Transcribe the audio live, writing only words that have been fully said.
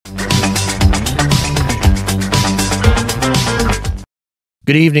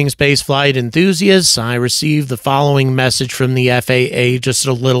Good evening, spaceflight enthusiasts. I received the following message from the FAA just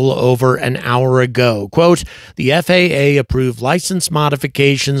a little over an hour ago. Quote, the FAA approved license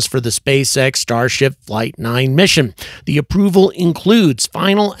modifications for the SpaceX Starship Flight 9 mission. The approval includes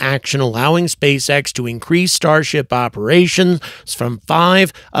final action allowing SpaceX to increase Starship operations from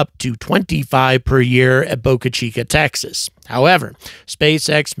 5 up to 25 per year at Boca Chica, Texas. However,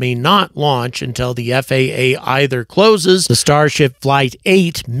 SpaceX may not launch until the FAA either closes the Starship Flight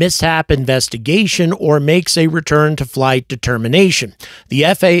 8 mishap investigation or makes a return to flight determination. The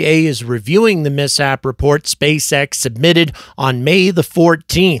FAA is reviewing the mishap report SpaceX submitted on May the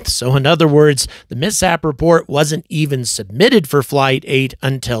 14th. So in other words, the mishap report wasn't even submitted for Flight 8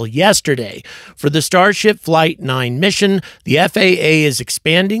 until yesterday. For the Starship Flight 9 mission, the FAA is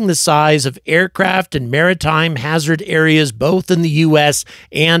expanding the size of aircraft and maritime hazard areas both in the U.S.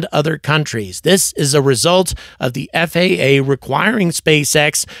 and other countries. This is a result of the FAA requiring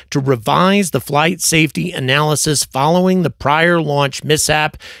SpaceX to revise the flight safety analysis following the prior launch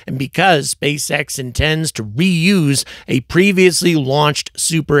mishap, and because SpaceX intends to reuse a previously launched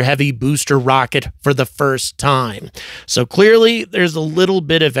Super Heavy booster rocket for the first time. So clearly, there's a little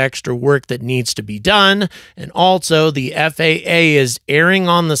bit of extra work that needs to be done, and also the FAA is erring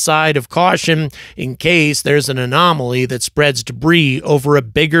on the side of caution in case there's an anomaly that spreads debris over a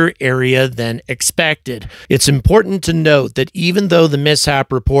bigger area than expected. It's important to note that even though the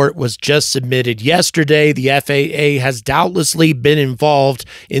mishap report was just submitted yesterday, the FAA has doubtlessly been involved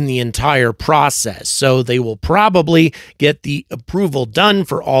in the entire process, so they will probably get the approval done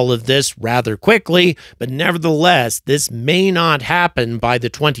for all of this rather quickly, but nevertheless, this may not happen by the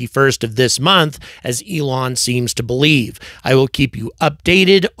 21st of this month, as Elon seems to believe. I will keep you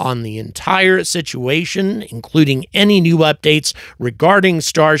updated on the entire situation, including any new updates regarding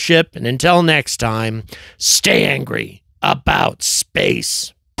Starship, and until next time, stay angry about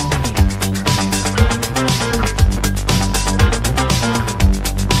space.